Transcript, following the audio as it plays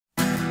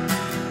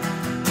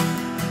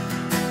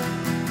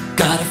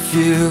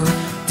few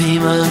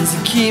demons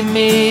that keep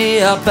me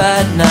up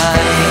at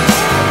night.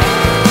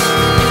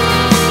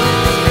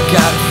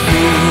 Got a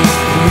few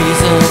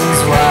reasons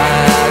why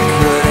I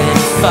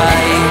couldn't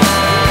fight.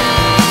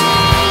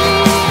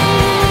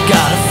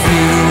 Got a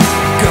few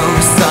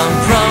ghosts I'm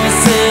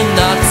promising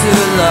not to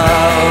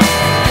love.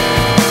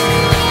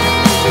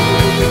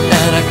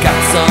 And I got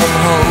some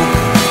hope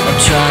I'm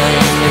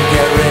trying to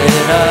get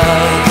rid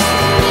of.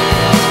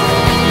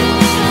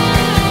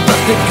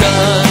 But the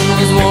gun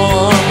was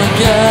warm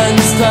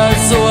against her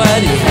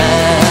sweaty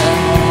hand.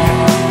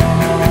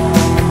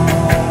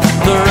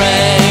 The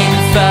rain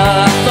fell,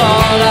 I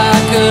thought I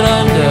could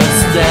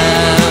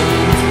understand.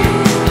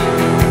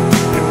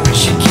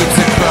 She keeps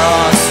a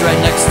cross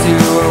right next to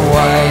her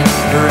white,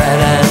 red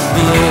and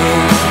blue.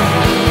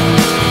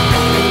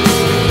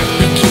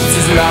 He keeps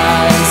his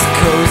lies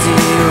cozy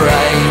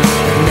right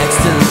next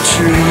to the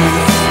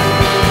truth.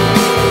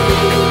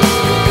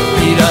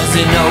 He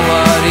doesn't know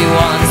what he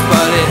wants,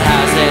 but it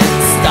hasn't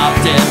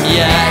stopped him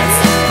yet.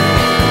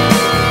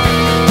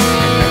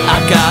 I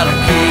got a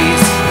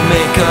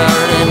peacemaker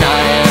and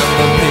I am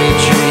a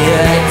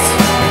patriot.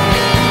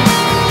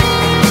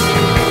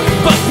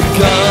 But the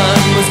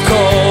gun was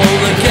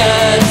cold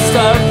against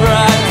her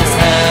practice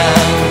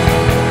hand.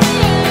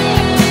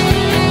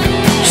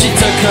 She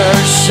took her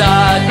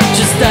shot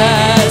just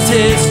as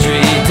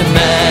history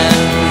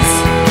demands.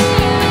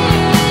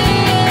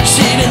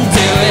 She didn't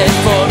do it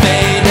for me,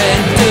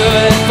 didn't do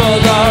it for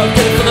love,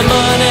 did it for the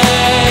money.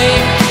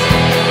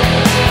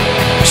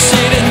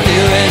 She didn't do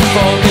it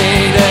for me,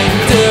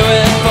 didn't do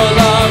it for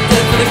love, did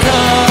it for the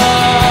country.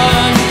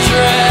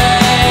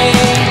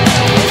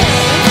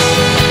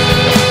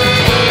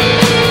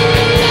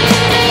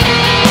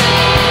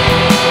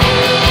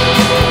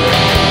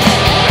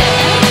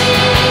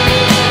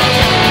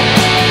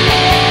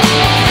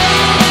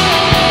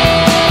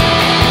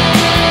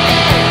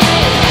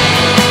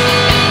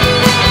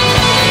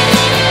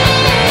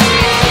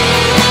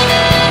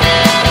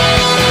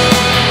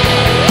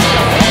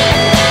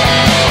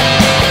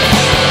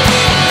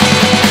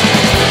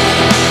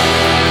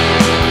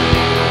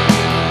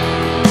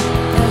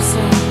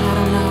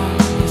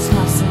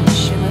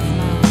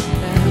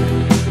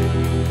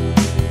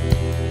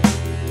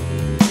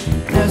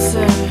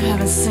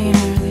 Haven't seen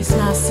her these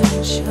nights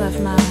since she left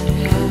my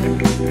head.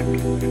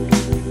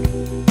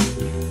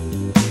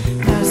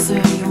 No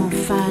sir, you won't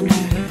find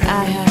her,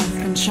 I have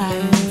been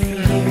trying for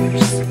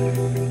years.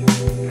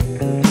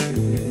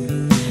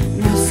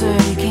 No sir,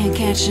 you can't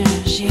catch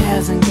her, she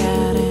hasn't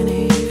got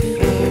any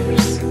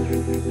fears.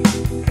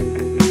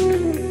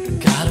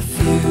 Got a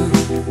few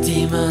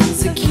demons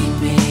that keep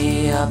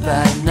me up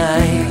at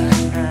night.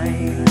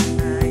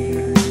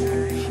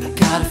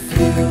 Got a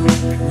few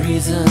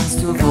reasons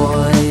to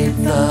avoid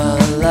the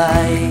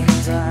light.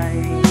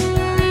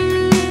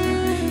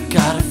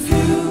 Got a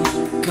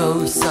few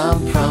ghosts I'm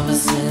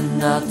promising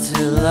not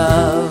to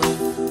love.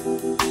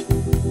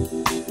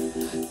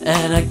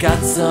 And I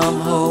got some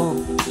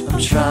hope I'm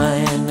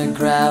trying to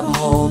grab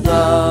hold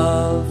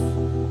of.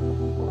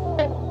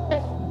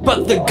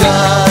 But the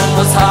gun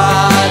was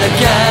hot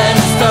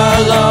against her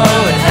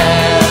lowered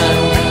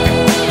hand.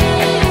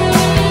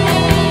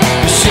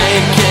 The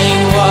shaking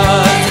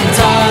was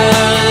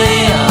entirely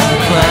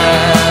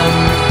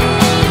unplanned.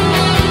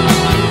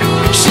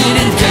 She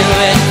didn't do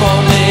it for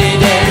me,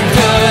 didn't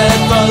do it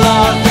for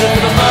love, did it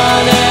for the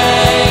money.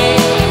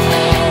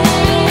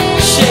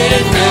 She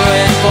didn't do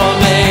it for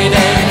me,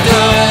 didn't do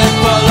it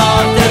for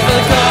love, did it for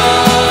the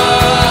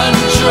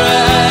country.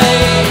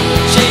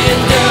 She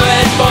didn't do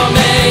it for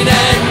me,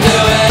 didn't do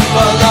it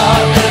for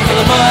love, did it for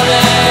the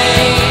money.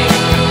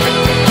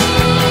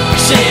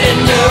 She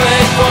didn't do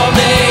it for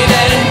me,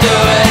 didn't do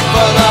it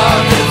for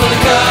love, did it for the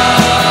country.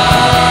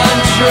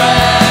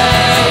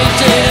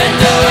 She didn't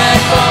do it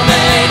for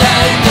me,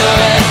 didn't do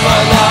it for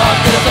love,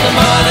 did it for the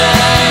money.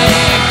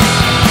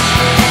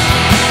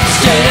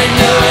 She didn't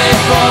do it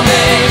for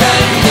me,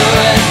 didn't do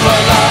it for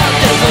love,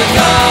 did it for the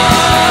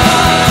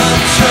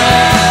country.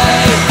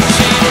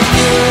 She didn't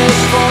do it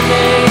for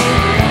me,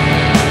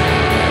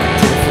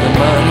 did it for the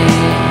money.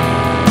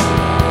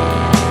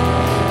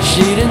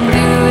 She didn't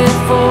do it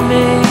for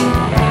me,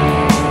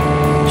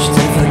 she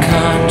did it for the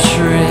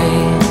country.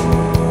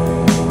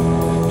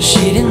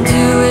 She didn't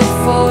do it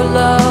for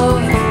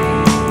love,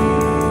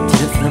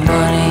 did it for the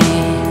money.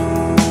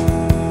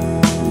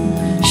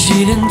 She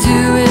didn't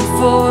do it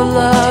for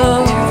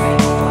love,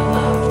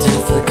 did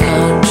it for the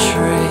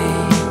country.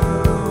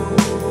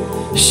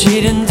 She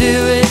didn't do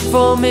it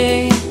for me,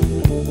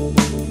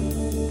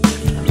 did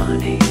it for the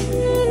money.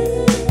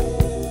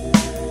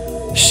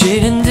 She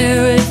didn't do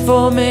it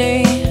for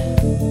me,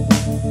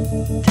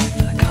 did it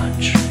for the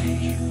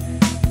country.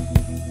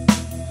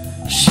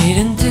 She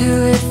didn't do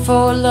it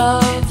for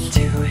love, didn't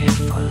do it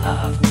for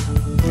love.